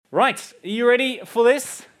Right, are you ready for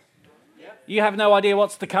this? You have no idea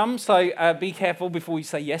what's to come, so be careful before you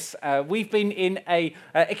say yes. We've been in a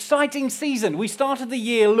exciting season. We started the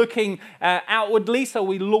year looking outwardly, so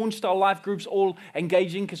we launched our life groups all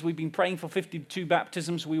engaging because we've been praying for 52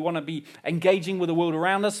 baptisms. We want to be engaging with the world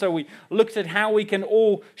around us, so we looked at how we can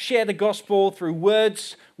all share the gospel through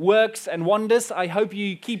words, works, and wonders. I hope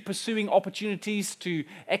you keep pursuing opportunities to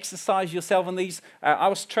exercise yourself in these. I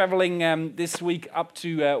was traveling this week up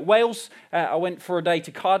to Wales. I went for a day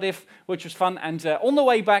to Cardiff, which was fun, and on the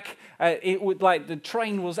way back, the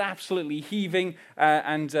train was absolutely heaving,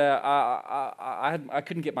 and I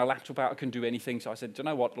couldn't get my laptop out. I couldn't do anything, so I said, "Do you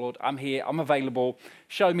know what, Lord? I'm here. I'm available.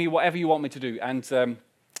 Show me whatever you want me to do." And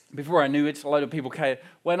before I knew it, a load of people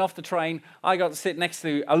went off the train. I got to sit next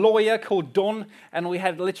to a lawyer called Don, and we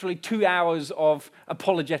had literally 2 hours of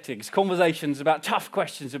apologetics, conversations about tough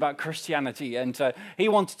questions about Christianity. And he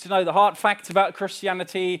wanted to know the hard facts about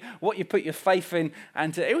Christianity, what you put your faith in.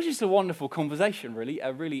 And it was just a wonderful conversation,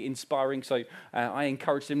 really inspiring. So I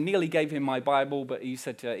encouraged him, nearly gave him my Bible, but he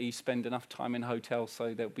said he spent enough time in hotels,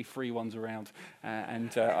 so there'll be free ones around.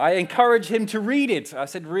 And I encouraged him to read it. I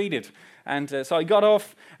said, read it. And so I got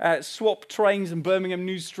off, swapped trains in Birmingham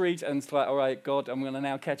New Street, and it's like, all right, God, I'm going to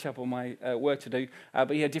now catch up on my work to do.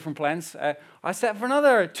 But he had different plans. I sat for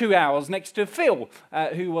another 2 hours next to Phil,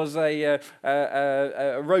 who was a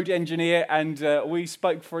road engineer, and we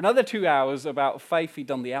spoke for another 2 hours about faith. He'd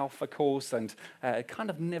done the Alpha course and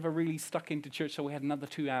kind of never really stuck into church, so we had another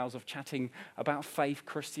 2 hours of chatting about faith,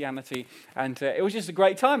 Christianity, and it was just a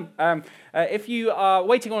great time. If you are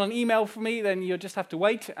waiting on an email from me, then you'll just have to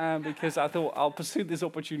wait, because I thought I'll pursue this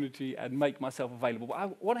opportunity and make myself available. But I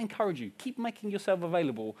want to encourage you, keep making yourself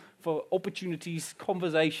available for opportunities,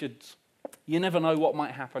 conversations. You never know what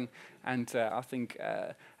might happen. And I think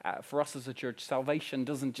for us as a church, salvation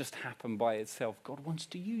doesn't just happen by itself. God wants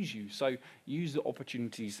to use you. So use the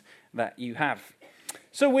opportunities that you have.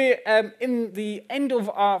 So we're in the end of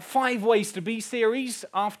our 5 Ways to Be series.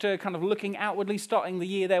 After kind of looking outwardly, starting the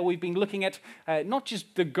year there, we've been looking at not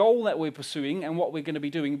just the goal that we're pursuing and what we're going to be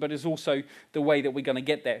doing, but it's also the way that we're going to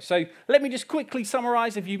get there. So let me just quickly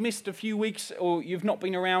summarize. If you missed a few weeks or you've not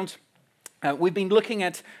been around, we've been looking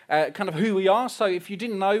at kind of who we are. So if you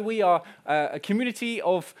didn't know, we are a community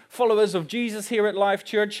of followers of Jesus here at Life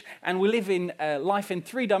Church, and we live in life in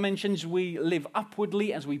 3 dimensions. We live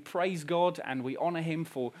upwardly as we praise God and we honor him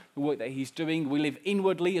for the work that he's doing. We live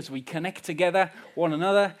inwardly as we connect together, one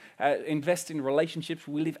another, invest in relationships.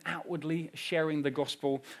 We live outwardly, sharing the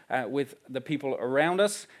gospel with the people around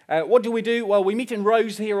us. What do we do? Well, we meet in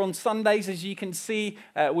rows here on Sundays, as you can see.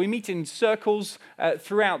 We meet in circles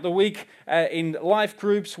throughout the week. In life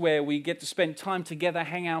groups where we get to spend time together,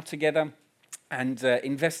 hang out together, and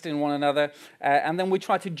invest in one another. And then we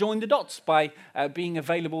try to join the dots by being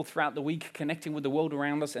available throughout the week, connecting with the world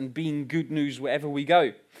around us, and being good news wherever we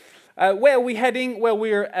go. Where are we heading? Well,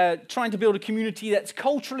 we're trying to build a community that's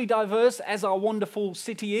culturally diverse, as our wonderful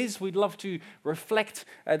city is. We'd love to reflect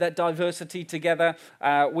that diversity together.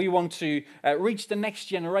 We want to reach the next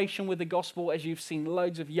generation with the gospel. As you've seen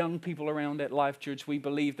loads of young people around at Life Church, we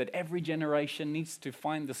believe that every generation needs to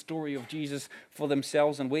find the story of Jesus for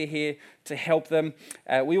themselves, and we're here to help them.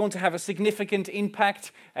 We want to have a significant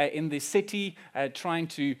impact in the city, trying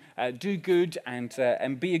to do good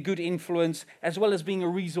and be a good influence, as well as being a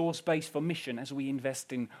resource base for mission as we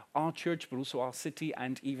invest in our church, but also our city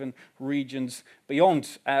and even regions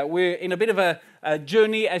beyond. We're in a bit of a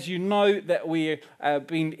journey, as you know, that we've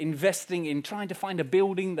been investing in trying to find a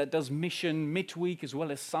building that does mission midweek as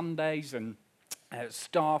well as Sundays, and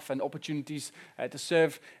staff and opportunities to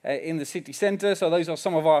serve in the city centre. So those are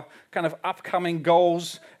some of our kind of upcoming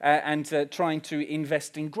goals, and trying to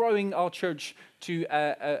invest in growing our church to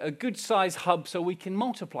a good size hub so we can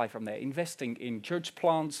multiply from there, investing in church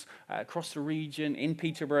plants across the region, in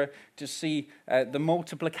Peterborough, to see the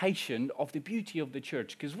multiplication of the beauty of the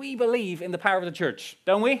church. Because we believe in the power of the church,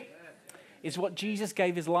 don't we? It's what Jesus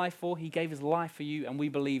gave his life for. He gave his life for you, and we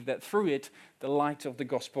believe that through it, the light of the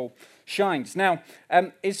gospel shines. Now,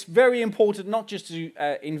 it's very important not just to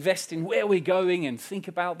invest in where we're going and think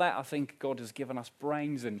about that. I think God has given us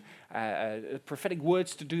brains and prophetic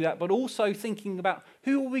words to do that, but also thinking about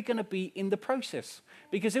who are we going to be in the process.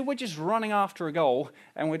 Because if we're just running after a goal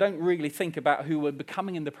and we don't really think about who we're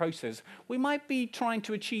becoming in the process, we might be trying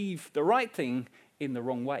to achieve the right thing in the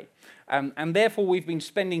wrong way. And therefore, we've been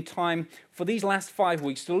spending time for these last 5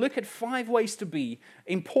 weeks to look at 5 ways to be,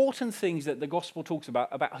 important things that the gospel talks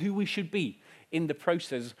about who we should be in the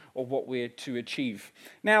process of what we're to achieve.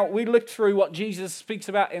 Now, we looked through what Jesus speaks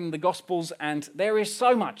about in the Gospels, and there is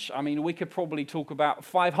so much. I mean, we could probably talk about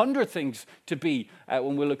 500 things to be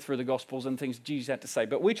when we look through the Gospels and things Jesus had to say.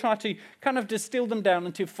 But we try to kind of distill them down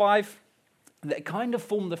into 5 that kind of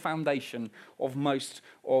form the foundation of most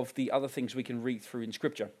of the other things we can read through in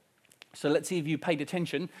Scripture. So let's see if you paid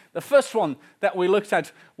attention. The first one that we looked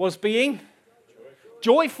at was being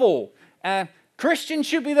joyful. Christians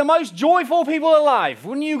should be the most joyful people alive.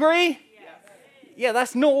 Wouldn't you agree? Yes. Yeah,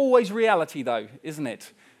 that's not always reality though, isn't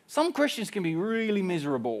it? Some Christians can be really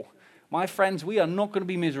miserable. My friends, we are not going to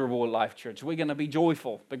be miserable at Life Church. We're going to be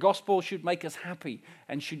joyful. The gospel should make us happy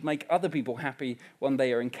and should make other people happy when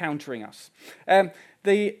they are encountering us.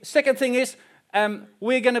 The second thing is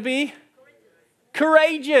we're going to be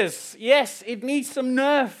courageous. Yes, it needs some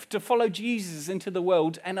nerve to follow Jesus into the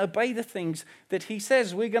world and obey the things that he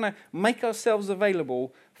says. We're going to make ourselves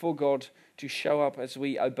available for God to show up as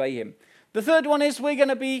we obey him. The third one is we're going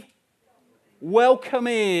to be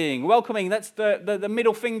welcoming. Welcoming, that's the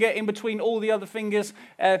middle finger in between all the other fingers.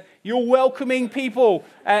 You're welcoming people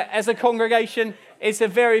as a congregation. It's a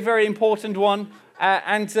very, very important one.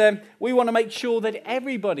 And we want to make sure that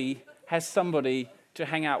everybody has somebody to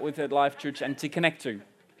hang out with at Life Church and to connect to.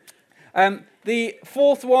 The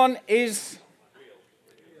fourth one is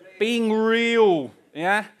being real.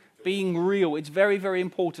 Yeah, being real. It's very, very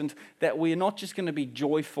important that we're not just going to be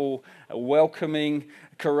joyful, welcoming,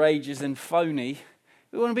 courageous, and phony.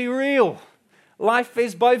 We want to be real. Life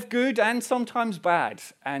is both good and sometimes bad.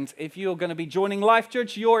 And if you're going to be joining Life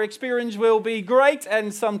Church, your experience will be great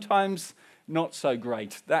and sometimes not so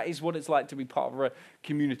great. That is what it's like to be part of a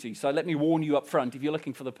community. So let me warn you up front, if you're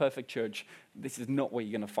looking for the perfect church, this is not where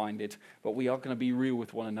you're going to find it. But we are going to be real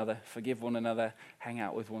with one another, forgive one another, hang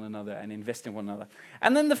out with one another, and invest in one another.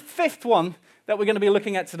 And then the fifth one that we're going to be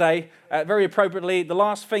looking at today, very appropriately, the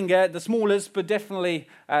last finger, the smallest, but definitely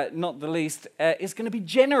not the least, is going to be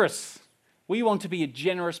generous. We want to be a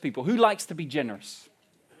generous people. Who likes to be generous?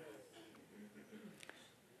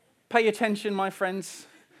 Pay attention, my friends.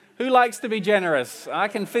 Who likes to be generous? I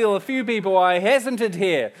can feel a few people are hesitant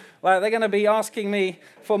here. Like they're going to be asking me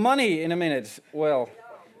for money in a minute. Well,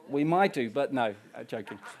 we might do, but no,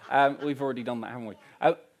 joking. We've already done that, haven't we?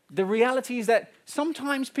 The reality is that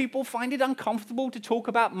sometimes people find it uncomfortable to talk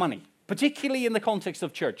about money, particularly in the context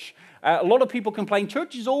of church. A lot of people complain,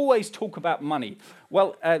 churches always talk about money.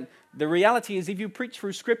 Well, the reality is if you preach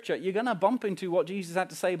through Scripture, you're going to bump into what Jesus had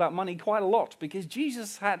to say about money quite a lot, because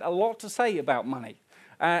Jesus had a lot to say about money.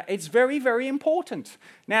 It's very, very important.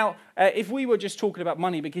 Now, if we were just talking about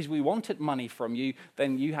money because we wanted money from you,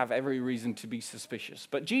 then you have every reason to be suspicious.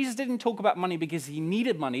 But Jesus didn't talk about money because he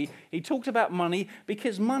needed money. He talked about money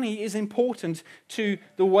because money is important to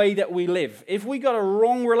the way that we live. If we got a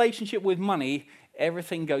wrong relationship with money,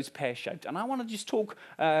 everything goes pear-shaped. And I want to just talk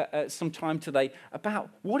some time today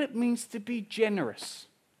about what it means to be generous.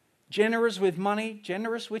 Generous with money,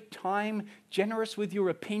 generous with time, generous with your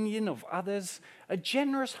opinion of others, a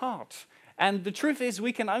generous heart. And the truth is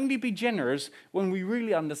we can only be generous when we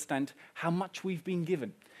really understand how much we've been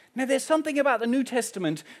given. Now, there's something about the New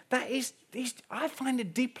Testament that is I find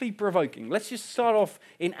it deeply provoking. Let's just start off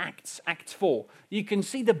in Acts 4. You can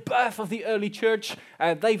see the birth of the early church.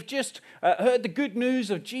 They've just heard the good news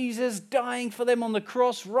of Jesus dying for them on the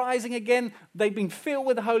cross, rising again. They've been filled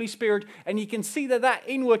with the Holy Spirit, and you can see that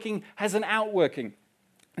inworking has an outworking.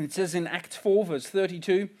 And it says in Acts 4, verse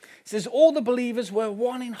 32, it says, all the believers were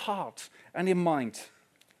one in heart and in mind.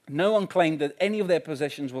 No one claimed that any of their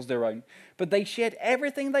possessions was their own, but they shared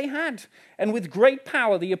everything they had. And with great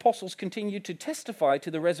power, the apostles continued to testify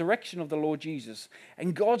to the resurrection of the Lord Jesus.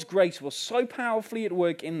 And God's grace was so powerfully at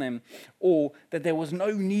work in them all that there was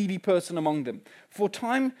no needy person among them.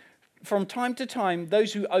 From time to time,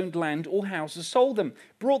 those who owned land or houses sold them,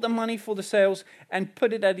 brought the money for the sales, and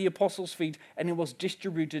put it at the apostles' feet, and it was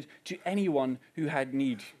distributed to anyone who had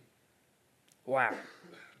need. Wow.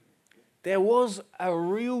 There was a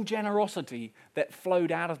real generosity that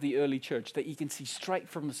flowed out of the early church that you can see straight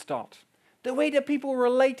from the start. The way that people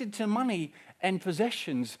related to money and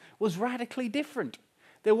possessions was radically different.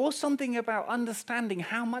 There was something about understanding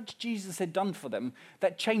how much Jesus had done for them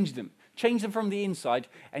that changed them from the inside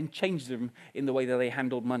and changed them in the way that they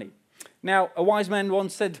handled money. Now, a wise man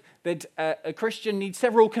once said that a Christian needs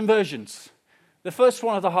several conversions. The first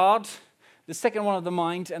one of the heart, the second one of the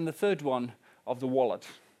mind, and the third one of the wallet.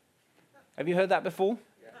 Have you heard that before?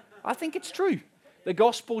 I think it's true. The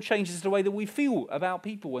gospel changes the way that we feel about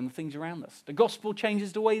people and the things around us. The gospel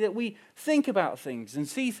changes the way that we think about things and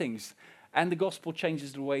see things. And the gospel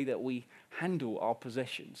changes the way that we handle our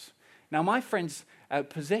possessions. Now, my friends,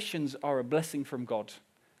 possessions are a blessing from God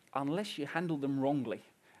unless you handle them wrongly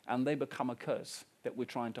and they become a curse that we're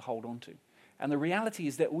trying to hold on to. And the reality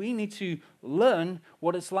is that we need to learn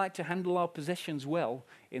what it's like to handle our possessions well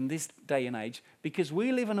in this day and age, because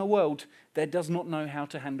we live in a world that does not know how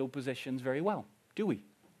to handle possessions very well, do we?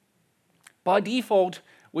 By default,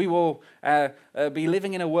 we will be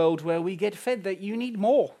living in a world where we get fed that you need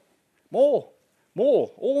more,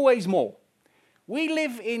 always more. We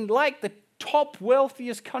live in like the top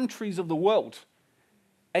wealthiest countries of the world,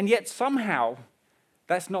 and yet somehow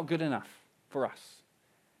that's not good enough for us.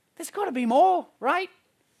 There's got to be more, right?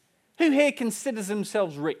 Who here considers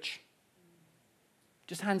themselves rich?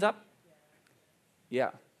 Just hands up.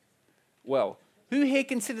 Yeah. Well, who here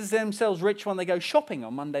considers themselves rich when they go shopping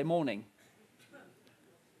on Monday morning?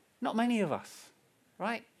 Not many of us,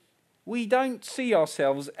 right? We don't see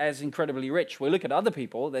ourselves as incredibly rich. We look at other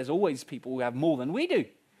people. There's always people who have more than we do.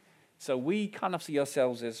 So we kind of see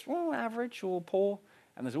ourselves as, well, average or poor.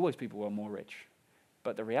 And there's always people who are more rich.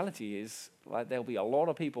 But the reality is, like, there'll be a lot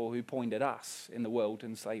of people who point at us in the world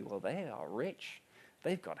and say, well, they are rich.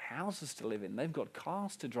 They've got houses to live in. They've got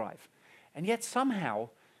cars to drive. And yet somehow,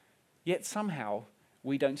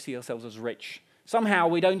 we don't see ourselves as rich. Somehow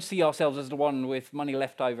we don't see ourselves as the one with money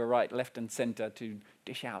left over, right, left and center to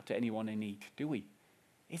dish out to anyone in need, do we?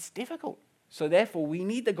 It's difficult. So therefore, we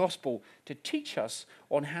need the gospel to teach us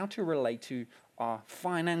on how to relate to our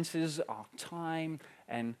finances, our time,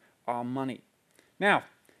 and our money. Now,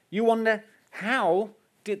 you wonder, how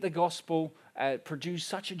did the gospel produce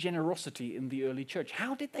such a generosity in the early church?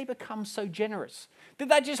 How did they become so generous? Did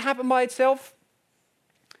that just happen by itself?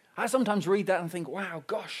 I sometimes read that and think, wow,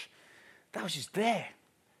 gosh, that was just there.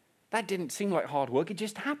 That didn't seem like hard work. It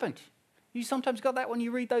just happened. You sometimes got that when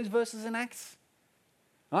you read those verses in Acts?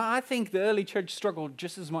 I think the early church struggled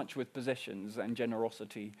just as much with possessions and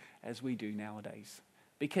generosity as we do nowadays.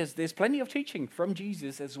 Because there's plenty of teaching from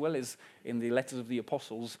Jesus, as well as in the letters of the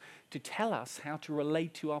apostles, to tell us how to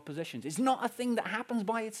relate to our possessions. It's not a thing that happens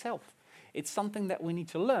by itself. It's something that we need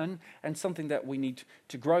to learn and something that we need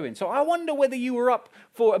to grow in. So I wonder whether you were up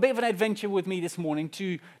for a bit of an adventure with me this morning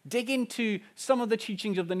to dig into some of the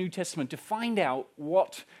teachings of the New Testament to find out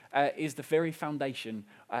what is the very foundation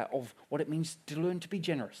of what it means to learn to be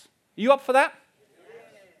generous. Are you up for that?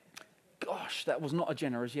 Gosh, that was not a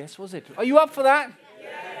generous yes, was it? Are you up for that?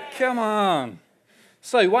 Yes. Come on.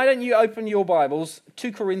 So why don't you open your Bibles,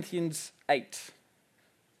 2 Corinthians 8.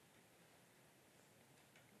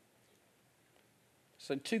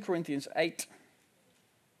 So 2 Corinthians 8,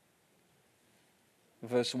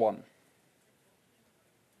 verse 1.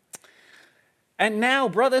 And now,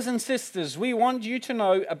 brothers and sisters, we want you to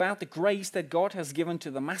know about the grace that God has given to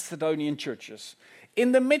the Macedonian churches.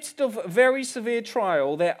 In the midst of very severe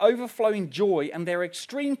trial, their overflowing joy and their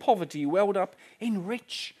extreme poverty welled up in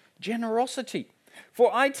rich generosity. For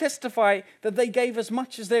I testify that they gave as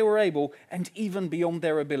much as they were able, and even beyond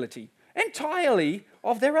their ability, entirely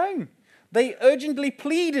of their own. They urgently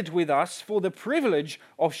pleaded with us for the privilege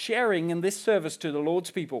of sharing in this service to the Lord's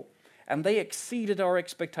people, and they exceeded our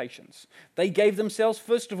expectations. They gave themselves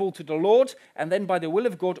first of all to the Lord, and then by the will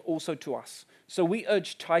of God also to us. So we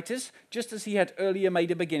urge Titus, just as he had earlier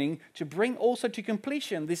made a beginning, to bring also to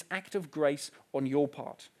completion this act of grace on your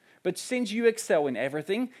part. But since you excel in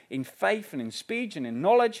everything, in faith and in speech and in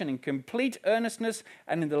knowledge and in complete earnestness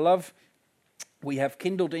and in the love we have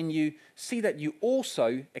kindled in you, see that you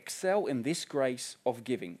also excel in this grace of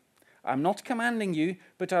giving. I'm not commanding you,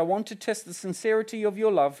 but I want to test the sincerity of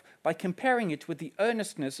your love by comparing it with the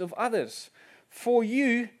earnestness of others. For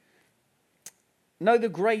you know the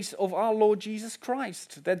grace of our Lord Jesus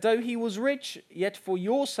Christ, that though he was rich, yet for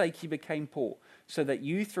your sake he became poor, so that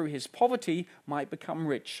you through his poverty might become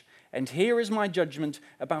rich. And here is my judgment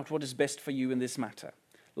about what is best for you in this matter.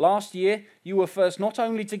 Last year, you were first not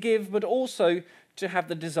only to give, but also to have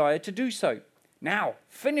the desire to do so. Now,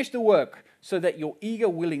 finish the work, so that your eager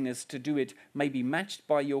willingness to do it may be matched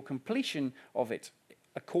by your completion of it,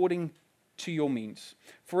 according to your means.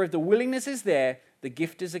 For if the willingness is there, the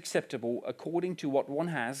gift is acceptable according to what one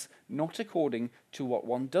has, not according to what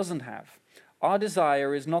one doesn't have. Our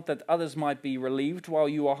desire is not that others might be relieved while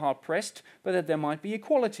you are hard pressed, but that there might be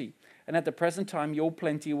equality. And at the present time, your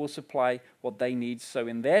plenty will supply what they need, so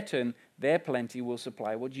in their turn, their plenty will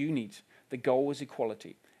supply what you need. The goal is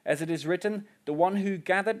equality. As it is written, the one who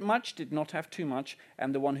gathered much did not have too much,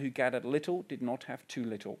 and the one who gathered little did not have too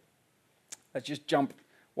little. Let's just jump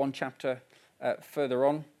one chapter further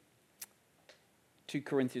on. 2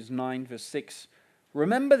 Corinthians 9, verse 6.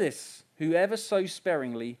 Remember this, whoever sows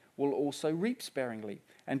sparingly will also reap sparingly,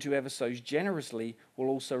 and whoever sows generously will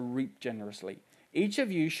also reap generously. Each of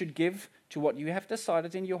you should give to what you have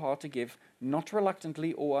decided in your heart to give, not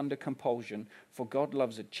reluctantly or under compulsion, for God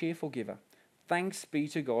loves a cheerful giver. Thanks be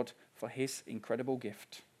to God for his incredible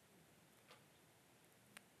gift.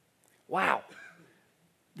 Wow.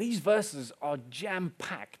 These verses are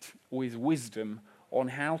jam-packed with wisdom on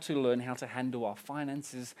how to learn how to handle our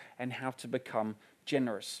finances and how to become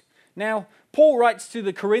generous. Now, Paul writes to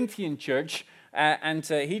the Corinthian church, and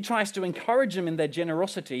he tries to encourage them in their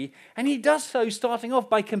generosity, and he does so starting off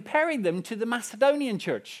by comparing them to the Macedonian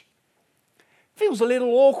church. Feels a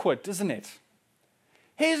little awkward, doesn't it?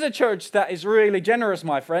 Here's a church that is really generous,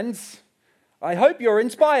 my friends. I hope you're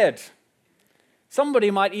inspired. Somebody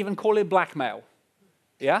might even call it blackmail.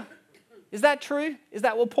 Yeah? Is that true? Is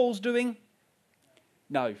that what Paul's doing?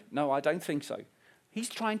 No, I don't think so. He's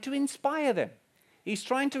trying to inspire them. He's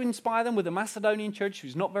trying to inspire them with a Macedonian church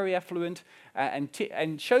who's not very affluent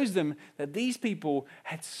and shows them that these people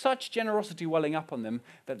had such generosity welling up on them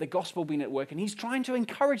that the gospel been at work. And he's trying to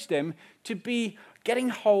encourage them to be getting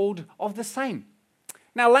hold of the same.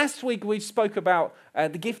 Now, last week we spoke about the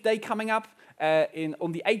gift day coming up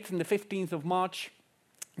on the 8th and the 15th of March.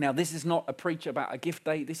 Now, this is not a preach about a gift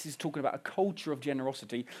day. This is talking about a culture of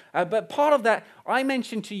generosity. But part of that, I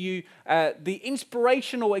mentioned to you the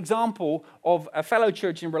inspirational example of a fellow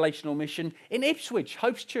church in relational mission in Ipswich,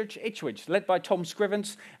 Hope's Church Ipswich, led by Tom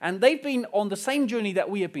Scrivens. And they've been on the same journey that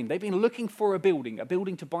we have been. They've been looking for a building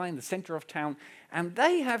to buy in the center of town. And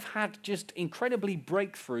they have had just incredibly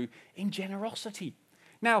breakthrough in generosity.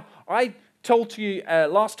 Now, I told to you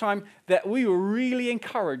last time that we were really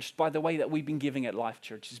encouraged by the way that we've been giving at Life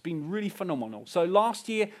Church. It's been really phenomenal. So last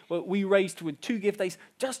year, we raised with 2 gift days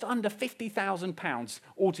just under £50,000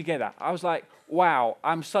 altogether. I was like, wow,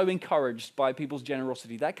 I'm so encouraged by people's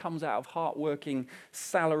generosity. That comes out of hardworking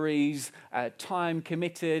salaries, time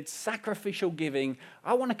committed, sacrificial giving.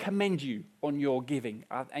 I want to commend you on your giving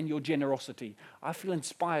and your generosity. I feel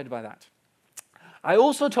inspired by that. I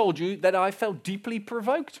also told you that I felt deeply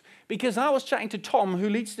provoked because I was chatting to Tom, who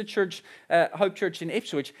leads the church, Hope Church in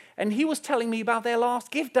Ipswich, and he was telling me about their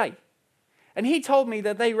last gift day. And he told me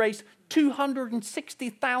that they raised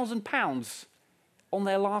 £260,000 on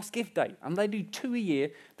their last gift day. And they do 2 a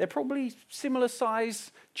year. They're probably similar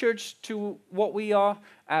size church to what we are,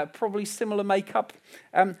 probably similar makeup.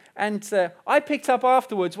 And I picked up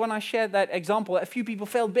afterwards when I shared that example that a few people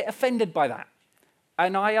felt a bit offended by that.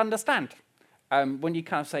 And I understand. When you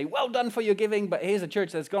kind of say, well done for your giving, but here's a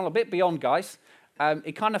church that's gone a bit beyond, guys.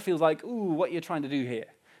 It kind of feels like, ooh, what are you trying to do here?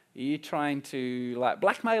 Are you trying to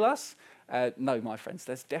blackmail us? No, my friends,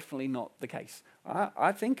 that's definitely not the case.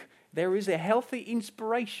 I think there is a healthy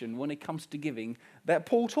inspiration when it comes to giving that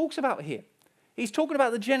Paul talks about here. He's talking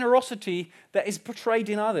about the generosity that is portrayed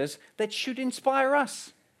in others that should inspire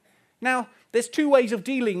us. Now, there's 2 ways of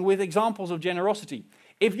dealing with examples of generosity.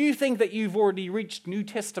 If you think that you've already reached New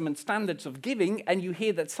Testament standards of giving and you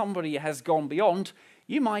hear that somebody has gone beyond,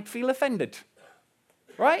 you might feel offended,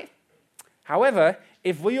 right? However,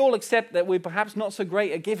 if we all accept that we're perhaps not so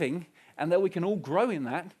great at giving and that we can all grow in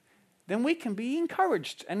that, then we can be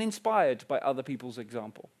encouraged and inspired by other people's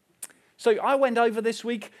example. So I went over this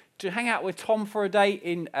week to hang out with Tom for a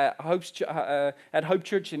day at Hope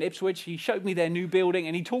Church in Ipswich. He showed me their new building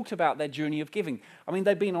and he talked about their journey of giving. I mean,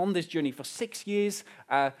 they've been on this journey for 6 years.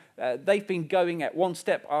 They've been going at one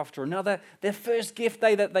step after another. Their first gift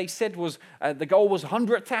day that they said was, the goal was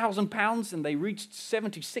 £100,000 and they reached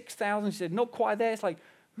 76,000. He said, not quite there. It's like,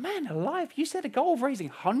 man alive, you set a goal of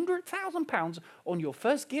raising £100,000 on your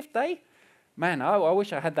first gift day? Man, I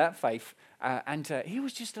wish I had that faith. And he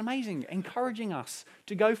was just amazing, encouraging us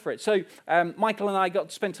to go for it. So Michael and I got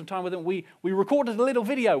to spend some time with him. We recorded a little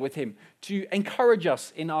video with him to encourage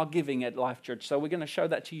us in our giving at Life Church. So we're going to show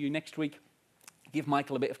that to you next week. Give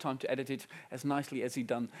Michael a bit of time to edit it as nicely as he'd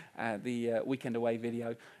done the Weekend Away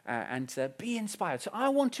video. And be inspired. So I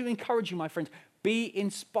want to encourage you, my friends, be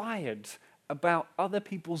inspired about other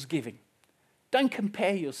people's giving. Don't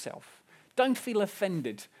compare yourself. Don't feel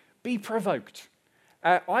offended. Be provoked.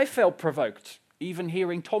 I felt provoked, even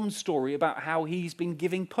hearing Tom's story about how he's been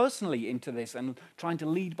giving personally into this and trying to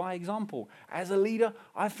lead by example. As a leader,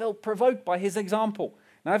 I felt provoked by his example.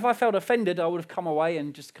 Now, if I felt offended, I would have come away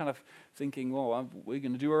and just kind of thinking, well, we're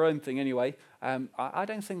going to do our own thing anyway. I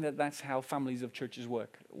don't think that that's how families of churches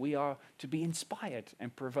work. We are to be inspired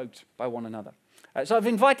and provoked by one another. So I've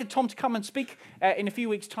invited Tom to come and speak in a few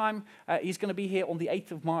weeks' time. He's going to be here on the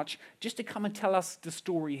 8th of March just to come and tell us the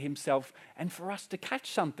story himself and for us to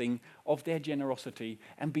catch something of their generosity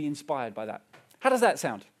and be inspired by that. How does that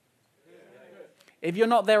sound? If you're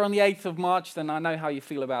not there on the 8th of March, then I know how you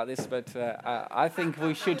feel about this, but I think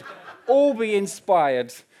we should all be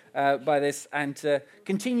inspired by this and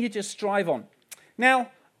continue to strive on. Now,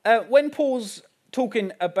 when Paul's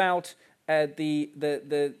talking about the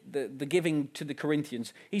giving to the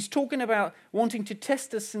Corinthians, he's talking about wanting to test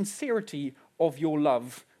the sincerity of your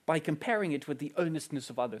love by comparing it with the earnestness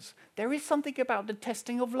of others. There is something about the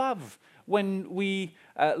testing of love when we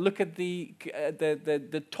look at the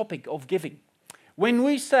topic of giving. When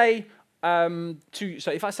we say so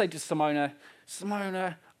if I say to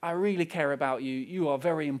Simona, I really care about you. You are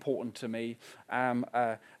very important to me.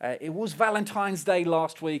 It was Valentine's Day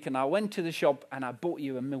last week, and I went to the shop and I bought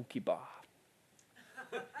you a Milky Bar.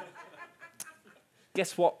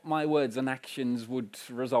 Guess what my words and actions would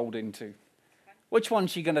result into? Which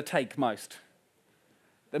one's she going to take most?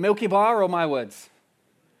 The Milky Bar or my words?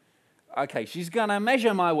 Okay, she's going to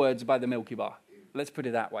measure my words by the Milky Bar. Let's put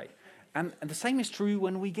it that way. And the same is true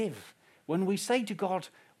when we give. When we say to God,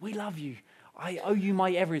 we love you. I owe you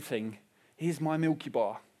my everything. Here's my Milky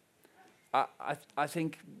Bar. I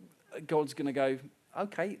think God's going to go,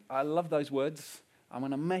 okay, I love those words. I'm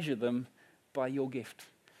going to measure them by your gift.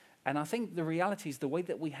 And I think the reality is the way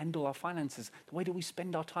that we handle our finances, the way that we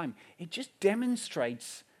spend our time, it just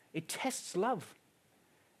demonstrates, it tests love.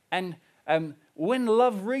 And when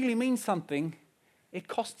love really means something, it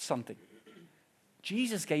costs something.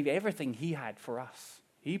 Jesus gave everything he had for us.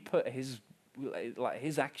 He put his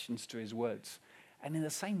actions to his words. And in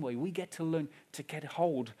the same way, we get to learn to get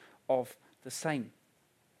hold of the same.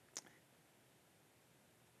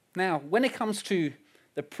 Now, when it comes to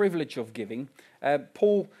the privilege of giving,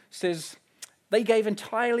 Paul says, they gave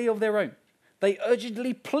entirely of their own. They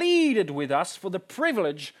urgently pleaded with us for the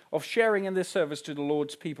privilege of sharing in this service to the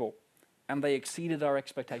Lord's people. And they exceeded our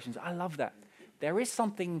expectations. I love that. There is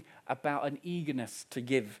something about an eagerness to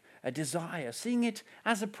give, a desire, seeing it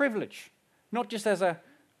as a privilege, not just as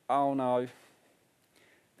oh no,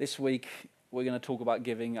 this week we're going to talk about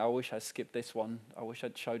giving. I wish I skipped this one. I wish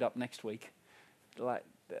I'd showed up next week. Like,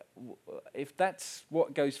 if that's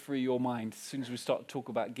what goes through your mind as soon as we start to talk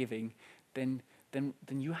about giving, then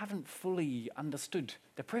you haven't fully understood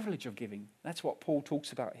the privilege of giving. That's what Paul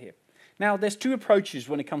talks about here. Now, there's two approaches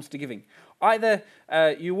when it comes to giving. Either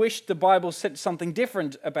you wish the Bible said something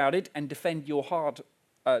different about it and defend your heart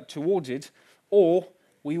towards it, or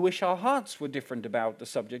we wish our hearts were different about the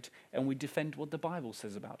subject and we defend what the Bible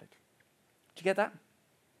says about it. Do you get that?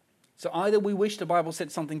 So either we wish the Bible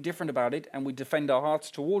said something different about it and we defend our hearts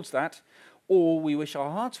towards that, or we wish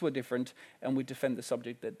our hearts were different and we defend the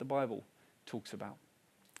subject that the Bible talks about.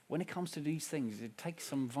 When it comes to these things, it takes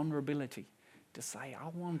some vulnerability to say, I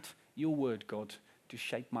want your word, God, to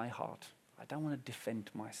shape my heart. I don't want to defend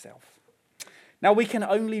myself. Now, we can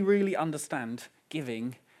only really understand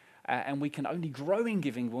giving, and we can only grow in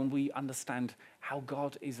giving when we understand how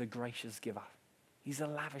God is a gracious giver. He's a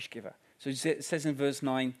lavish giver. So it says in verse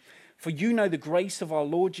 9, for you know the grace of our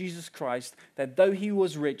Lord Jesus Christ, that though he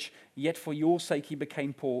was rich, yet for your sake he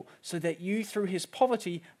became poor, so that you through his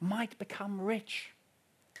poverty might become rich.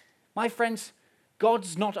 My friends,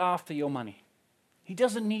 God's not after your money. He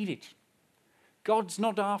doesn't need it. God's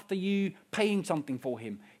not after you paying something for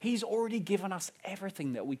him. He's already given us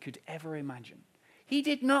everything that we could ever imagine. He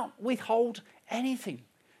did not withhold anything.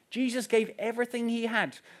 Jesus gave everything he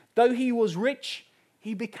had. Though he was rich,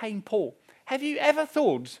 he became poor. Have you ever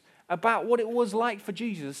thought about what it was like for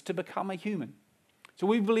Jesus to become a human? So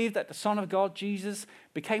we believe that the Son of God, Jesus,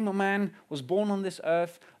 became a man, was born on this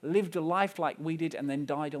earth, lived a life like we did, and then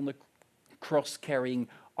died on the cross carrying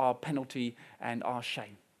our penalty and our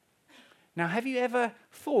shame. Now, have you ever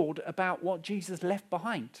thought about what Jesus left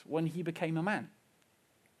behind when he became a man?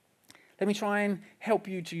 Let me try and help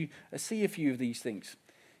you to see a few of these things.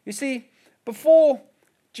 You see, before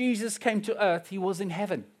Jesus came to earth, he was in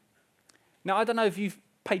heaven. Now, I don't know if you've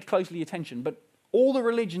paid closely attention, but all the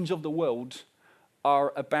religions of the world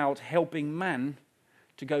are about helping man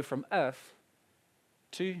to go from earth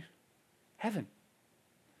to heaven.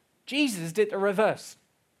 Jesus did the reverse.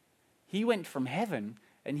 He went from heaven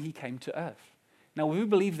and he came to earth. Now, we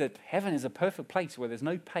believe that heaven is a perfect place where there's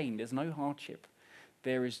no pain, there's no hardship.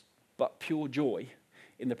 There is but pure joy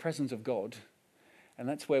in the presence of God. And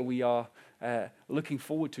that's where we are looking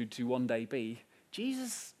forward to one day be.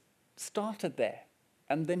 Jesus started there,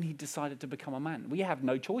 and then he decided to become a man. We have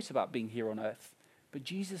no choice about being here on earth, but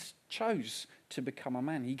Jesus chose to become a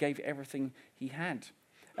man. He gave everything he had.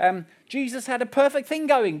 Jesus had a perfect thing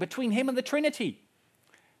going between him and the Trinity.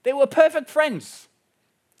 They were perfect friends.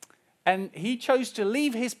 And he chose to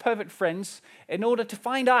leave his perfect friends in order to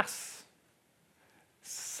find us.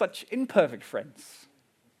 such imperfect friends.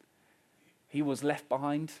 He was left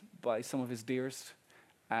behind by some of his dearest.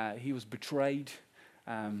 He was betrayed.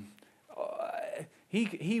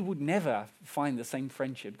 He would never find the same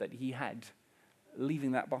friendship that he had,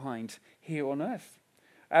 leaving that behind here on earth.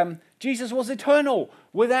 Jesus was eternal,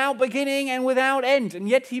 without beginning and without end, and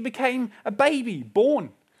yet he became a baby,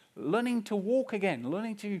 born, learning to walk again,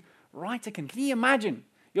 learning to write again. Can you imagine?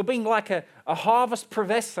 You're being like a harvest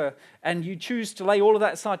professor, and you choose to lay all of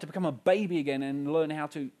that aside to become a baby again and learn how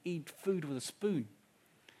to eat food with a spoon.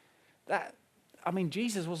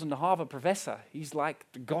 Jesus wasn't a Harvard professor. He's like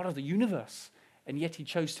the God of the universe, and yet he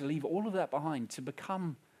chose to leave all of that behind to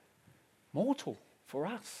become mortal for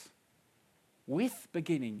us, with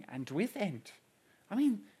beginning and with end.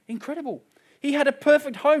 Incredible. He had a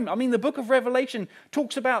perfect home. The book of Revelation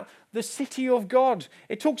talks about the city of God.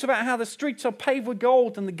 It talks about how the streets are paved with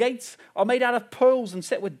gold and the gates are made out of pearls and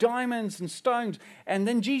set with diamonds and stones. And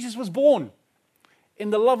then Jesus was born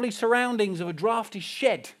in the lovely surroundings of a drafty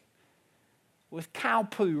shed with cow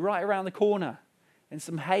poo right around the corner and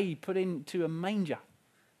some hay put into a manger.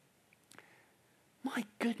 My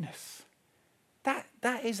goodness.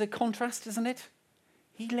 That is a contrast, isn't it?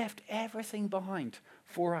 He left everything behind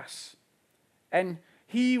for us. And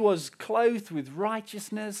he was clothed with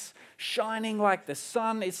righteousness, shining like the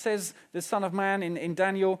sun. It says the Son of Man in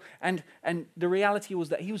Daniel. And the reality was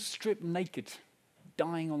that he was stripped naked,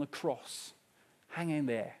 dying on the cross, hanging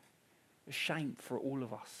there, a shame for all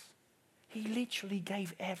of us. He literally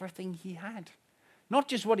gave everything he had. Not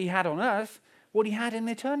just what he had on earth, what he had in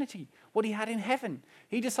eternity, what he had in heaven.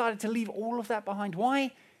 He decided to leave all of that behind.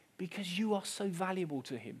 Why? Because you are so valuable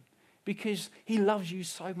to him. Because he loves you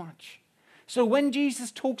so much. So when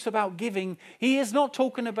Jesus talks about giving, he is not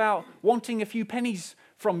talking about wanting a few pennies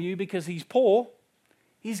from you because he's poor.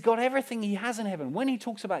 He's got everything he has in heaven. When he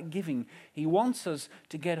talks about giving, he wants us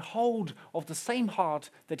to get hold of the same heart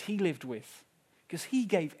that he lived with. Because he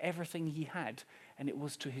gave everything he had, and it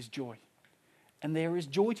was to his joy. And there is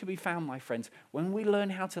joy to be found, my friends, when we learn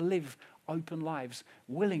how to live open lives,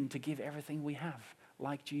 willing to give everything we have,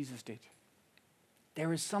 like Jesus did.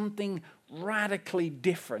 There is something radically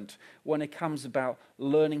different when it comes about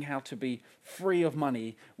learning how to be free of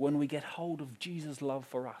money when we get hold of Jesus' love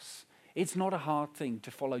for us. It's not a hard thing to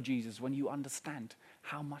follow Jesus when you understand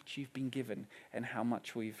how much you've been given and how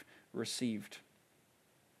much we've received.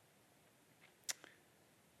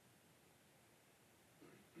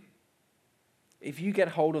 If you get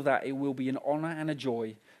hold of that, it will be an honor and a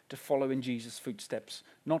joy to follow in Jesus' footsteps,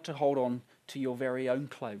 not to hold on to your very own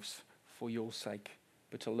clothes for your sake,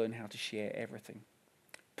 but to learn how to share everything.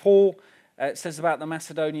 Paul says about the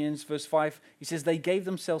Macedonians, verse 5, he says, they gave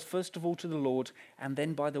themselves first of all to the Lord, and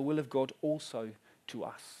then by the will of God also to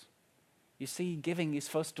us. You see, giving is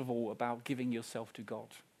first of all about giving yourself to God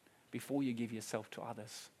before you give yourself to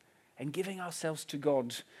others. And giving ourselves to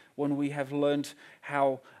God when we have learned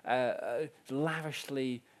how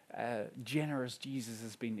lavishly generous Jesus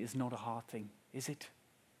has been is not a hard thing, is it?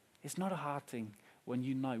 It's not a hard thing when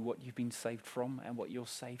you know what you've been saved from and what you're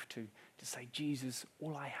saved to say, Jesus,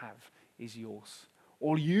 all I have is yours.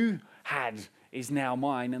 All you had is now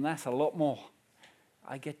mine, and that's a lot more.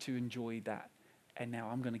 I get to enjoy that, and now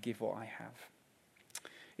I'm going to give what I have.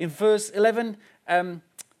 In verse 11,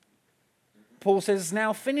 Paul says,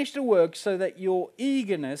 now finish the work so that your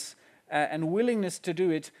eagerness and willingness to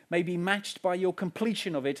do it may be matched by your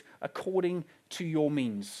completion of it according to your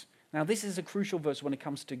means. Now this is a crucial verse when it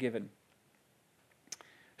comes to giving.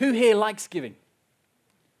 Who here likes giving?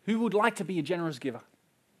 Who would like to be a generous giver?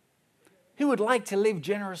 Who would like to live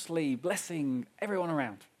generously, blessing everyone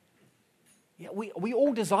around? Yeah, we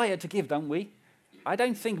all desire to give, don't we? I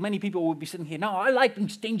don't think many people would be sitting here, no, I like being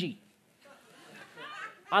stingy.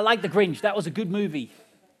 I like The Grinch. That was a good movie.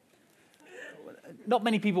 Not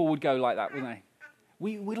many people would go like that, would they?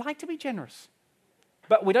 We like to be generous.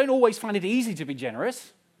 But we don't always find it easy to be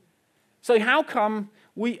generous. So how can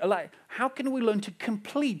we learn to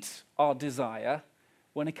complete our desire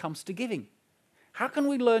when it comes to giving? How can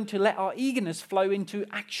we learn to let our eagerness flow into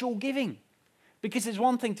actual giving? Because it's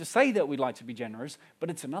one thing to say that we'd like to be generous, but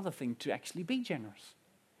it's another thing to actually be generous.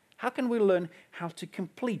 How can we learn how to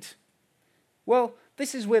complete? Well,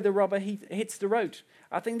 this is where the rubber hits the road.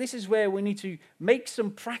 I think this is where we need to make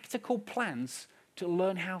some practical plans to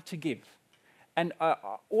learn how to give. And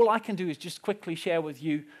all I can do is just quickly share with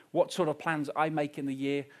you what sort of plans I make in the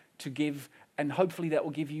year to give, and hopefully that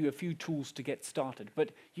will give you a few tools to get started.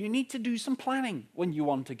 But you need to do some planning when you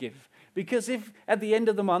want to give. Because if at the end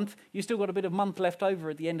of the month, you still got a bit of month left over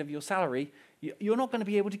at the end of your salary, you're not going to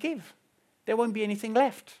be able to give. There won't be anything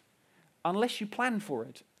left unless you plan for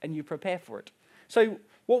it and you prepare for it. So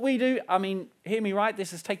what we do, I mean, hear me right,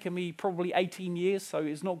 this has taken me probably 18 years, so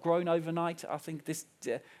it's not grown overnight. I think this,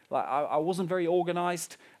 I wasn't very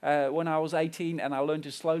organized when I was 18, and I learned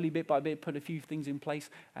to slowly, bit by bit, put a few things in place,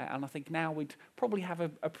 and I think now we'd probably have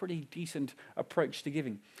a pretty decent approach to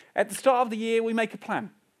giving. At the start of the year, we make a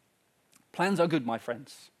plan. Plans are good, my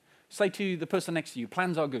friends. Say to the person next to you,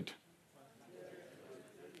 plans are good.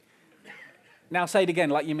 Now say it again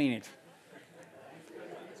like you mean it.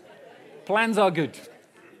 Plans are good.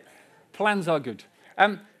 Plans are good.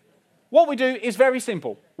 What we do is very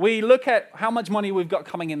simple. We look at how much money we've got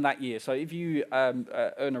coming in that year. So if you earn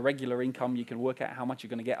a regular income, you can work out how much you're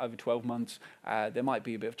going to get over 12 months. There might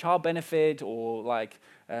be a bit of child benefit or like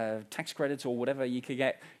tax credits or whatever you could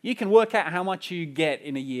get. You can work out how much you get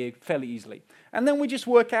in a year fairly easily. And then we just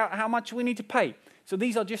work out how much we need to pay. So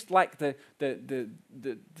these are just like the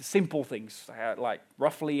simple things, like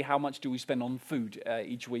roughly how much do we spend on food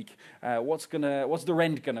each week? What's the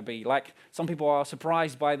rent gonna be? Like some people are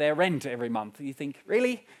surprised by their rent every month. You think,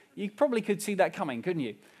 really? You probably could see that coming, couldn't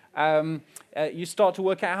you? You start to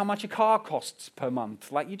work out how much a car costs per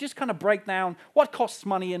month. Like you just kind of break down what costs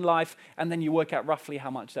money in life, and then you work out roughly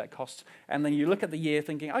how much that costs. And then you look at the year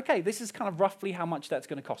thinking, okay, this is kind of roughly how much that's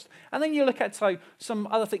going to cost. And then you look at some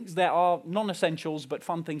other things that are non-essentials but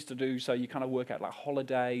fun things to do. So you kind of work out like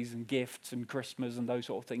holidays and gifts and Christmas and those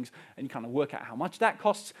sort of things, and you kind of work out how much that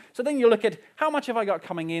costs. So then you look at how much have I got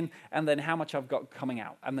coming in, and then how much I've got coming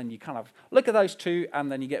out. And then you kind of look at those two,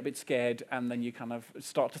 and then you get a bit scared, and then you kind of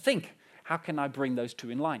start to think, how can I bring those two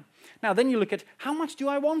in line? Now, then you look at how much do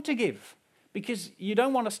I want to give? Because you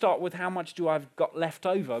don't want to start with how much do I've got left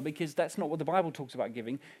over, because that's not what the Bible talks about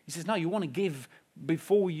giving. He says, no, you want to give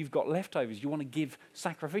before you've got leftovers. You want to give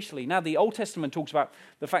sacrificially. Now, the Old Testament talks about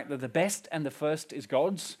the fact that the best and the first is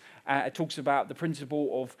God's. It talks about the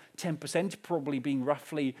principle of 10% probably being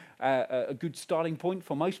roughly a good starting point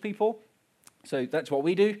for most people. So that's what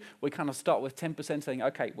we do. We kind of start with 10% saying,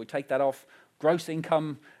 okay, we take that off gross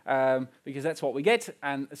income because that's what we get,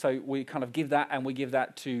 and so we kind of give that, and we give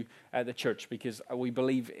that to the church because we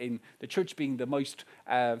believe in the church being the most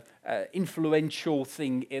influential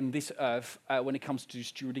thing in this earth when it comes to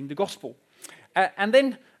stewarding the gospel. And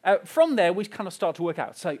then from there, we kind of start to work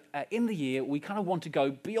out. So in the year, we kind of want to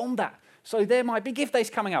go beyond that. So there might be gift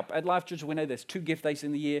days coming up. At Life Church, we know there's 2 gift days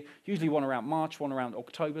in the year, usually one around March, one around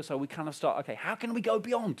October. So we kind of start, okay, how can we go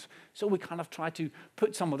beyond? So we kind of try to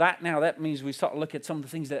put some of that. Now that means we start to look at some of the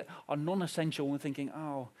things that are non-essential and thinking,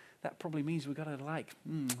 oh, that probably means we've got to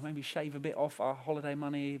maybe shave a bit off our holiday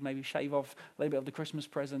money, maybe shave off a little bit of the Christmas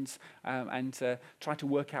presents, and try to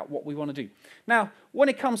work out what we want to do. Now, when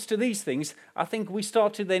it comes to these things, I think we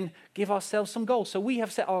start to then give ourselves some goals. So we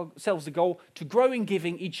have set ourselves the goal to grow in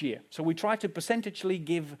giving each year. So we try to percentually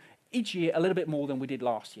give each year a little bit more than we did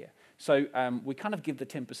last year. So we kind of give the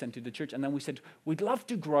 10% to the church, and then we said we'd love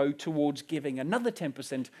to grow towards giving another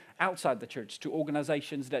 10% outside the church to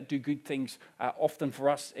organizations that do good things. Often for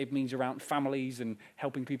us, it means around families and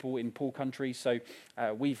helping people in poor countries. So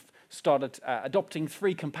we've started adopting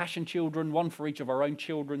 3 compassion children, 1 for each of our own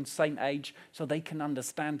children, same age, so they can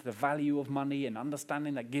understand the value of money and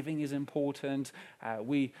understanding that giving is important.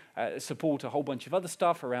 We support a whole bunch of other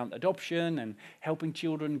stuff around adoption and helping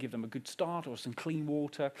children, give them a good start or some clean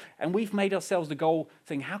water. And we've made ourselves the goal,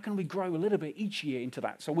 saying, how can we grow a little bit each year into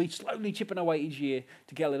that? So we're slowly chipping away each year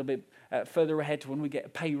to get a little bit further ahead to when we get a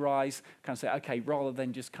pay rise, kind of say, okay, rather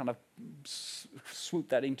than just kind of swoop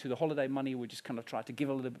that into the holiday money, we just kind of try to give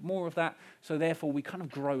a little bit more of that. So therefore, we kind of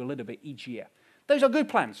grow a little bit each year. Those are good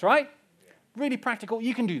plans, right? Really practical.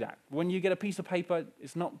 You can do that. When you get a piece of paper,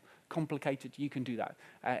 it's not complicated. You can do that.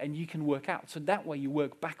 And you can work out. So that way you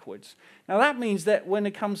work backwards. Now that means that when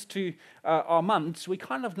it comes to our months, we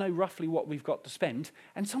kind of know roughly what we've got to spend.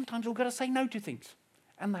 And sometimes we've got to say no to things.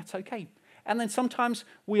 And that's okay. And then sometimes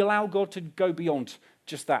we allow God to go beyond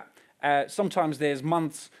just that. Sometimes there's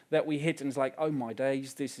months that we hit and it's like, oh my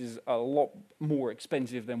days, this is a lot more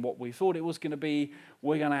expensive than what we thought it was going to be.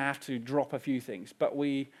 We're going to have to drop a few things. But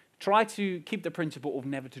we try to keep the principle of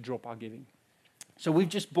never to drop our giving. So we've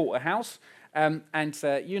just bought a house, and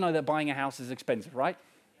you know that buying a house is expensive, right?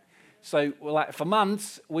 So for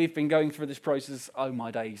months, we've been going through this process. Oh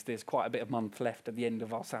my days, there's quite a bit of month left at the end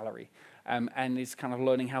of our salary. And it's kind of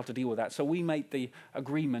learning how to deal with that. So we made the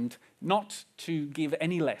agreement not to give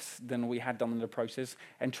any less than we had done in the process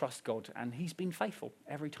and trust God. And he's been faithful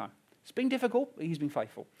every time. It's been difficult, but he's been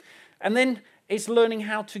faithful. And then it's learning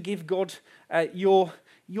how to give God your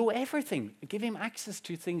everything. Give him access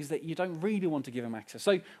to things that you don't really want to give him access.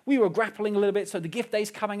 So we were grappling a little bit. So the gift day is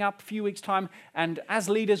coming up a few weeks' time. And as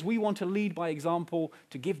leaders, we want to lead by example,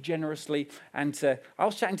 to give generously. And I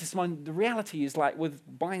was chatting to Simone. The reality is, like, with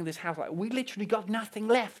buying this house, like, we literally got nothing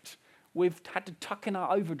left. We've had to tuck in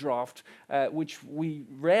our overdraft, which we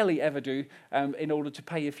rarely ever do, in order to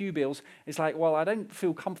pay a few bills. It's like, well, I don't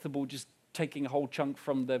feel comfortable just taking a whole chunk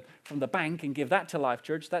from the bank and give that to Life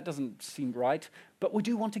Church. That doesn't seem right, but we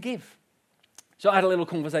do want to give. So I had a little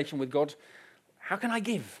conversation with God. How can I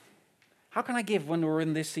give? How can I give when we're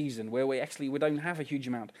in this season where we don't have a huge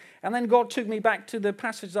amount? And then God took me back to the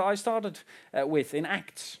passage that I started with in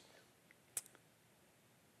Acts.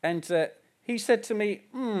 And he said to me,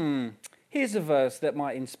 here's a verse that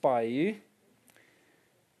might inspire you.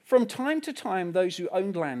 From time to time, those who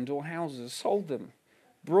owned land or houses sold them,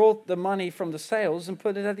 brought the money from the sales and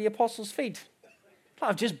put it at the apostles' feet.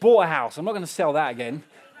 I've just bought a house. I'm not going to sell that again.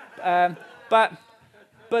 But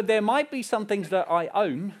there might be some things that I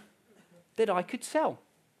own that I could sell.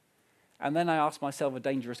 And then I asked myself a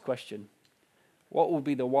dangerous question. What would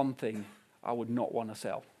be the one thing I would not want to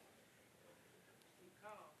sell?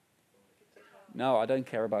 No, I don't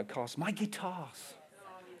care about cars. My guitars.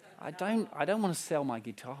 I don't want to sell my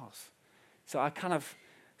guitars. So I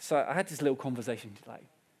had this little conversation, like,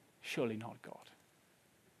 surely not God.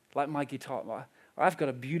 Like my guitar, I've got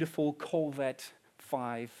a beautiful Corvette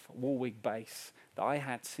 5 Warwick bass that I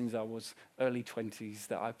had since I was early 20s,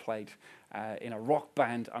 that I played in a rock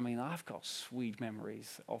band. I mean, I've got sweet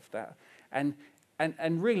memories of that. And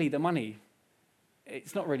really the money,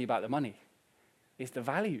 it's not really about the money. It's the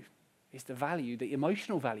value. It's the value, the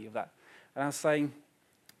emotional value of that. And I was saying,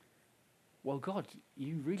 well, God,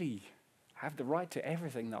 you really have the right to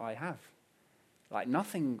everything that I have. Like,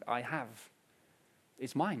 nothing I have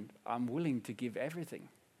is mine. I'm willing to give everything.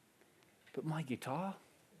 But my guitar?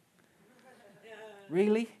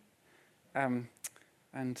 Really?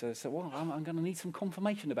 So, well, I'm going to need some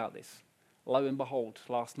confirmation about this. Lo and behold,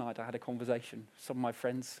 last night I had a conversation with some of my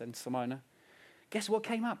friends and Simona. Guess what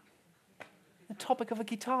came up? The topic of a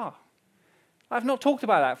guitar. I've not talked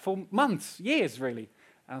about that for months, years, really.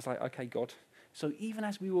 And I was like, okay, God. So even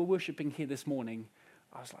as we were worshiping here this morning,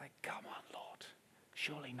 I was like, come on, Lord.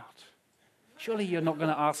 Surely not. Surely you're not going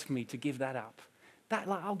to ask me to give that up. That,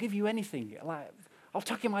 like, I'll give you anything. Like, I'll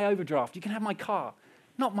tuck in my overdraft. You can have my car,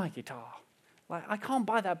 not my guitar. Like, I can't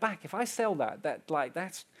buy that back. If I sell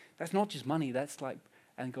that's not just money. That's like,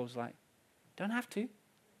 and God's like, don't have to.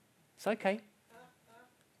 It's okay.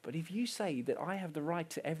 But if you say that I have the right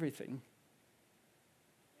to everything,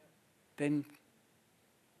 then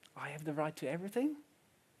I have the right to everything?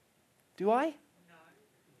 Do I? No.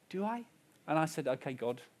 Do I? And I said, okay,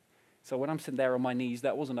 God. So when I'm sitting there on my knees,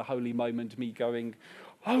 that wasn't a holy moment, me going,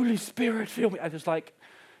 Holy Spirit, fill me. I was like,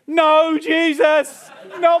 no, Jesus,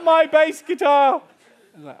 not my bass guitar.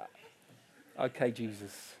 I was like, okay,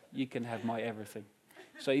 Jesus, you can have my everything.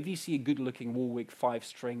 So if you see a good-looking Warwick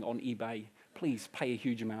 5-string on eBay, please pay a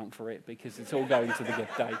huge amount for it, because it's all going to the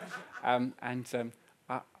gift day. I'm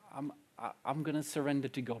going to surrender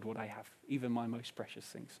to God what I have, even my most precious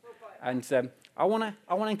things. And I want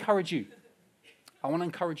to encourage you. I want to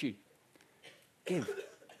encourage you. Give.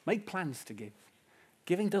 Make plans to give.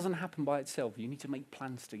 Giving doesn't happen by itself. You need to make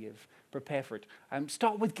plans to give. Prepare for it.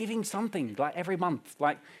 Start with giving something, like every month.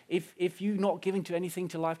 Like if you're not giving to anything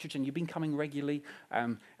to Life Church and you've been coming regularly,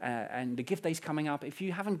 and the gift day's coming up, if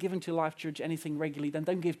you haven't given to Life Church anything regularly, then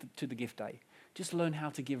don't give to the gift day. Just learn how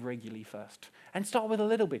to give regularly first. And start with a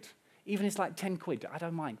little bit. Even if it's like 10 quid, I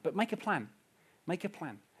don't mind. But make a plan. Make a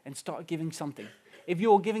plan and start giving something. If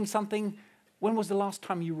you're giving something, when was the last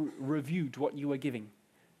time you reviewed what you were giving?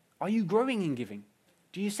 Are you growing in giving?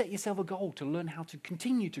 Do you set yourself a goal to learn how to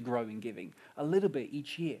continue to grow in giving a little bit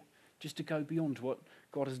each year, just to go beyond what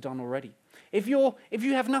God has done already? If you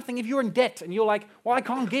have nothing, if you're in debt and you're like, well, I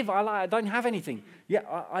can't give, I don't have anything. Yeah,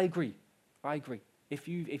 I agree. I agree. If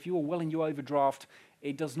you are well in your overdraft,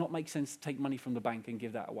 it does not make sense to take money from the bank and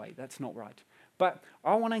give that away. That's not right. But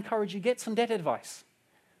I want to encourage you, get some debt advice.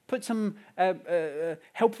 Put some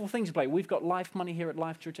helpful things in play. We've got life money here at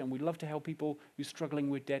Life Church, and we love to help people who are struggling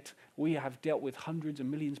with debt. We have dealt with hundreds of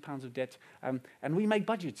millions of pounds of debt, and we make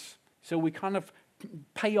budgets. So we kind of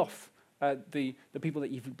pay off the people that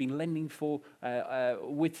you've been lending for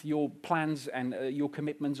with your plans and your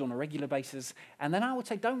commitments on a regular basis. And then I would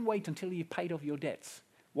say, don't wait until you've paid off your debts.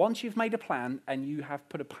 Once you've made a plan and you have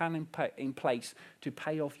put a plan in place to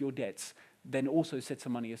pay off your debts, then also set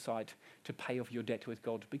some money aside to pay off your debt with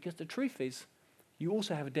God. Because the truth is, you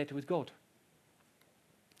also have a debt with God.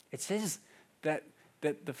 It says that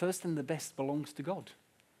the first and the best belongs to God.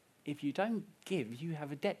 If you don't give, you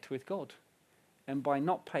have a debt with God. And by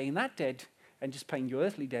not paying that debt and just paying your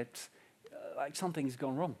earthly debts, like something's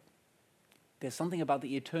gone wrong. There's something about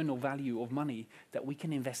the eternal value of money that we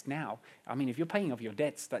can invest now. I mean, if you're paying off your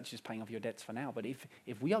debts, that's just paying off your debts for now. But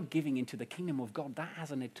if we are giving into the kingdom of God, that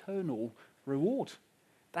has an eternal reward.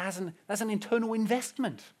 That's an internal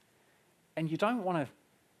investment. And you don't want to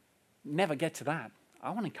never get to that. I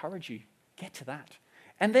want to encourage you, get to that.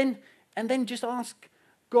 And then just ask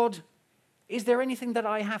God, is there anything that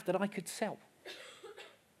I have that I could sell?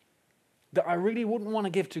 That I really wouldn't want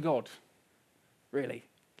to give to God? Really?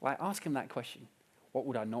 Like, ask him that question. What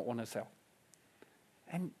would I not want to sell?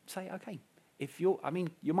 And say, okay,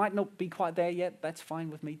 you might not be quite there yet. That's fine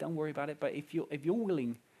with me. Don't worry about it. But if you're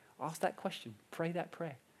willing, ask that question. Pray that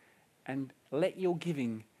prayer. And let your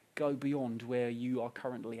giving go beyond where you are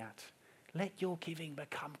currently at. Let your giving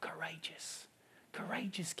become courageous.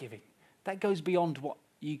 Courageous giving. That goes beyond what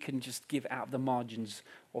you can just give out of the margins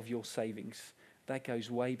of your savings. That goes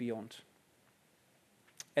way beyond.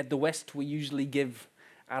 At the West, we usually give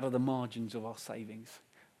out of the margins of our savings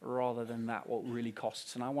rather than that what really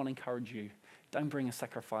costs. And I want to encourage you, don't bring a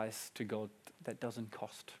sacrifice to God that doesn't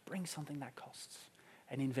cost. Bring something that costs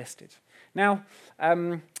and invest it. Now,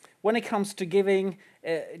 when it comes to giving,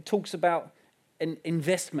 it talks about an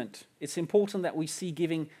investment. It's important that we see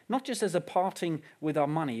giving not just as a parting with our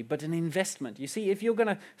money, but an investment. You see, if you're going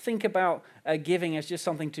to think about giving as just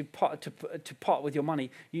something to part with your money,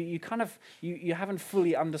 you haven't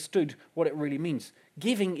fully understood what it really means.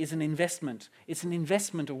 Giving is an investment. It's an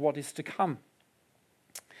investment of what is to come.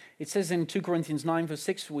 It says in 2 Corinthians 9 verse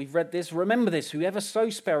 6, we've read this, remember this, whoever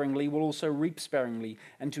sows sparingly will also reap sparingly,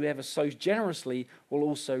 and whoever sows generously will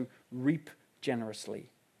also reap generously.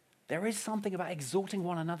 There is something about exhorting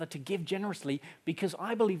one another to give generously, because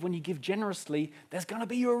I believe when you give generously, there's going to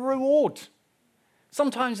be a reward.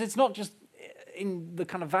 Sometimes it's not just in the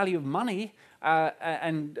kind of value of money,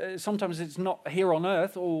 and sometimes it's not here on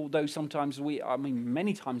earth, although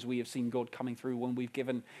many times we have seen God coming through when we've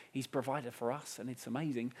given, he's provided for us, and it's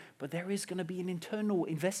amazing. But there is going to be an internal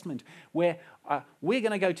investment where we're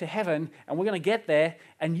going to go to heaven, and we're going to get there,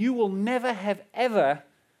 and you will never have ever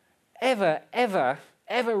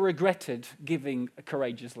regretted giving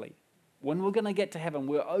courageously. When we're going to get to heaven,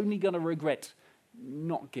 we're only going to regret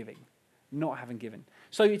not giving, not having given.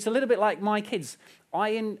 So it's a little bit like my kids.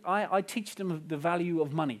 I teach them the value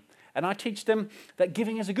of money, and I teach them that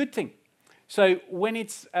giving is a good thing. So when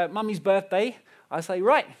it's mummy's birthday, I say,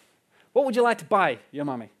 right, what would you like to buy your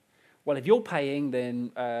mummy? Well, if you're paying,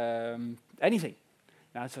 then anything.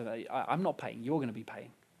 Now, so I'm not paying. You're going to be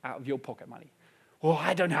paying out of your pocket money. Well,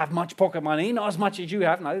 I don't have much pocket money, not as much as you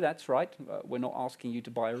have. No, that's right. We're not asking you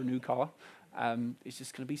to buy a new car. It's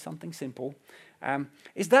just going to be something simple.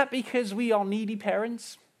 Is that because we are needy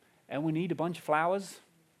parents and we need a bunch of flowers?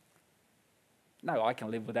 No, I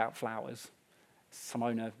can live without flowers.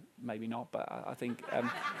 Simona, maybe not, but I think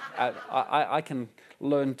I can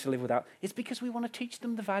learn to live without. It's because we want to teach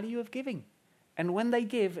them the value of giving. And when they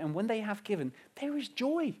give and when they have given, there is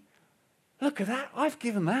joy. Look at that. I've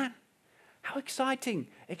given that. How exciting,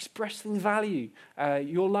 expressing value,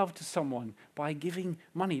 your love to someone by giving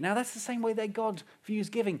money. Now, that's the same way that God views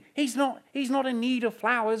giving. He's not in need of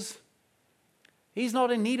flowers. He's not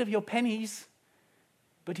in need of your pennies.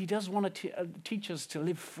 But he does want to teach us to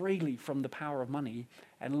live freely from the power of money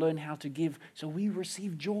and learn how to give so we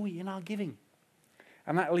receive joy in our giving.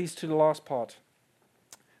 And that leads to the last part.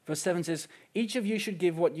 Verse 7 says, each of you should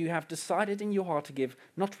give what you have decided in your heart to give,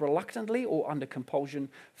 not reluctantly or under compulsion,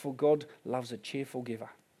 for God loves a cheerful giver.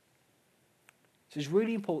 So it's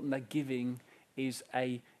really important that giving is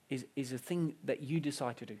a thing that you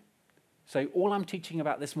decide to do. So all I'm teaching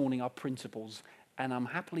about this morning are principles, and I'm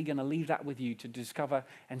happily going to leave that with you to discover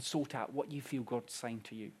and sort out what you feel God's saying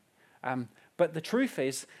to you. But the truth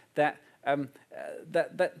is that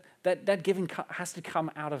that giving has to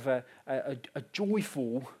come out of a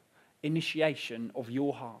joyful initiation of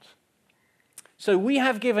your heart. So we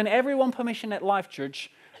have given everyone permission at Life Church.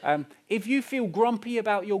 If you feel grumpy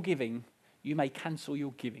about your giving, you may cancel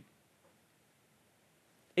your giving.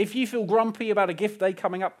 If you feel grumpy about a gift day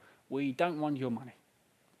coming up, we don't want your money.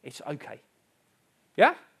 It's okay.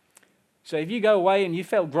 Yeah? So if you go away and you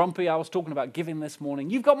felt grumpy, I was talking about giving this morning,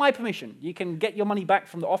 you've got my permission. You can get your money back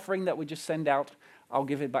from the offering that we just send out. I'll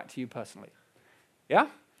give it back to you personally. Yeah?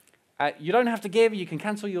 You don't have to give. You can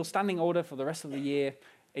cancel your standing order for the rest of the year.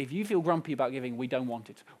 If you feel grumpy about giving, we don't want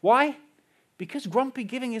it. Why? Because grumpy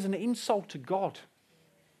giving is an insult to God.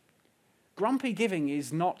 Grumpy giving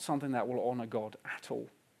is not something that will honor God at all.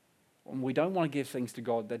 And we don't want to give things to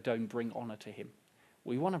God that don't bring honor to him.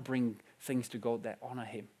 We want to bring things to God that honor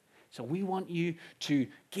him. So we want you to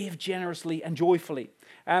give generously and joyfully.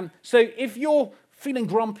 So if you're feeling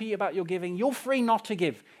grumpy about your giving, you're free not to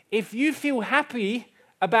give. If you feel happy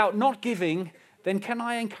about not giving, then can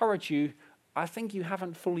I encourage you, I think you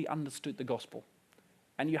haven't fully understood the gospel.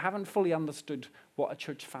 And you haven't fully understood what a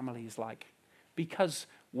church family is like. Because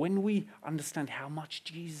when we understand how much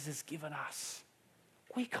Jesus has given us,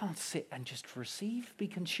 we can't sit and just receive, be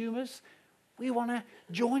consumers. We want to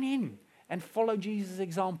join in and follow Jesus'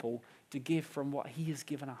 example to give from what he has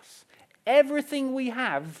given us. Everything we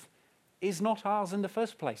have is not ours in the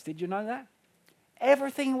first place. Did you know that?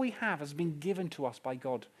 Everything we have has been given to us by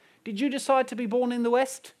God. Did you decide to be born in the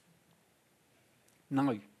West?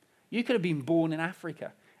 No. You could have been born in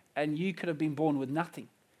Africa, and you could have been born with nothing.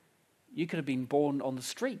 You could have been born on the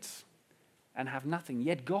streets and have nothing.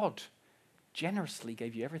 Yet God generously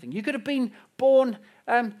gave you everything. You could have been born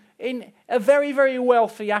in a very, very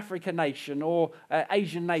wealthy African nation or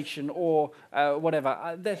Asian nation or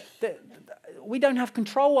whatever. We don't have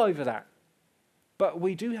control over that. But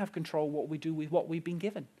we do have control what we do with what we've been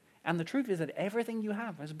given. And the truth is that everything you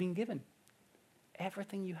have has been given.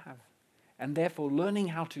 Everything you have. And therefore, learning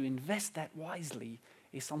how to invest that wisely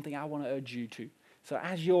is something I want to urge you to. So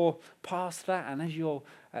as your pastor and as your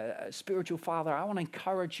spiritual father, I want to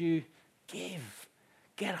encourage you, give.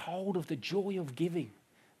 Get hold of the joy of giving.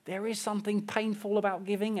 There is something painful about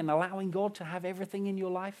giving and allowing God to have everything in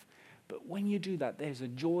your life. But when you do that, there's a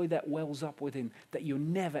joy that wells up within that you're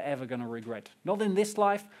never, ever going to regret. Not in this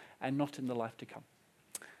life and not in the life to come.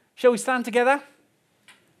 Shall we stand together?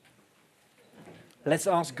 Let's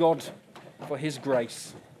ask God for his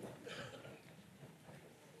grace.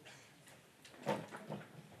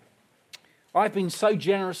 I've been so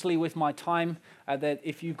generously with my time that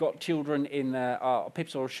if you've got children in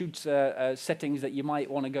Pips or Shoots settings, that you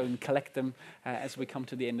might want to go and collect them as we come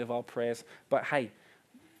to the end of our prayers. But hey,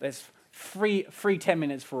 there's free 10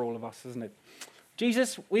 minutes for all of us, isn't it?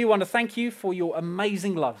 Jesus, we want to thank you for your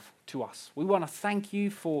amazing love to us. We want to thank you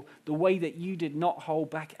for the way that you did not hold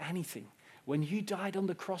back anything. When you died on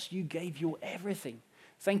the cross, you gave your everything.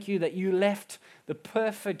 Thank you that you left the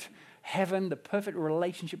perfect heaven, the perfect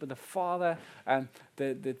relationship with the Father,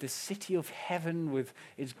 the city of heaven with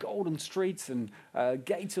its golden streets and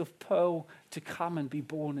gates of pearl to come and be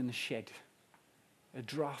born in a shed, a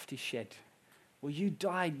drafty shed, where you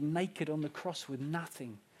died naked on the cross with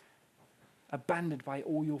nothing, abandoned by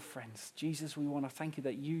all your friends. Jesus, we want to thank you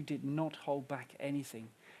that you did not hold back anything.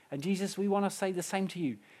 And Jesus, we want to say the same to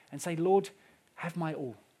you and say, Lord, have my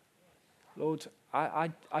all. Lord, I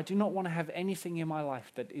do not want to have anything in my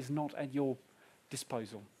life that is not at your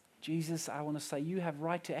disposal. Jesus, I want to say you have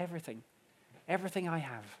right to everything I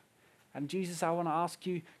have. And Jesus, I want to ask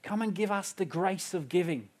you, come and give us the grace of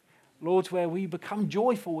giving. Lord, where we become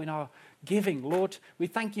joyful in our giving. Lord, we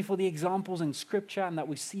thank you for the examples in Scripture and that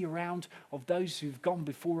we see around of those who've gone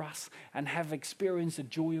before us and have experienced the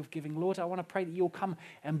joy of giving. Lord, I want to pray that you'll come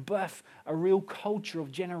and birth a real culture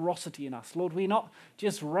of generosity in us. Lord, we're not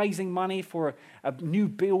just raising money for a new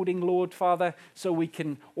building, Lord, Father, so we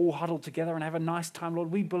can all huddle together and have a nice time,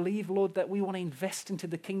 Lord. We believe, Lord, that we want to invest into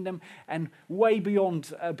the kingdom and way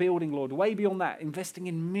beyond a building, Lord, way beyond that, investing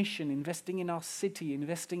in mission, investing in our city,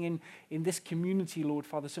 investing in this community, Lord,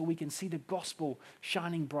 Father, so we can see the gospel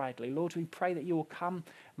shining brightly. Lord, we pray that you will come,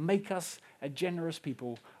 make us a generous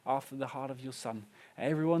people after the heart of your Son.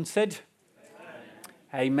 Everyone said,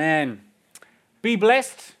 Amen. Amen. Be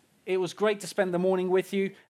blessed. It was great to spend the morning with you.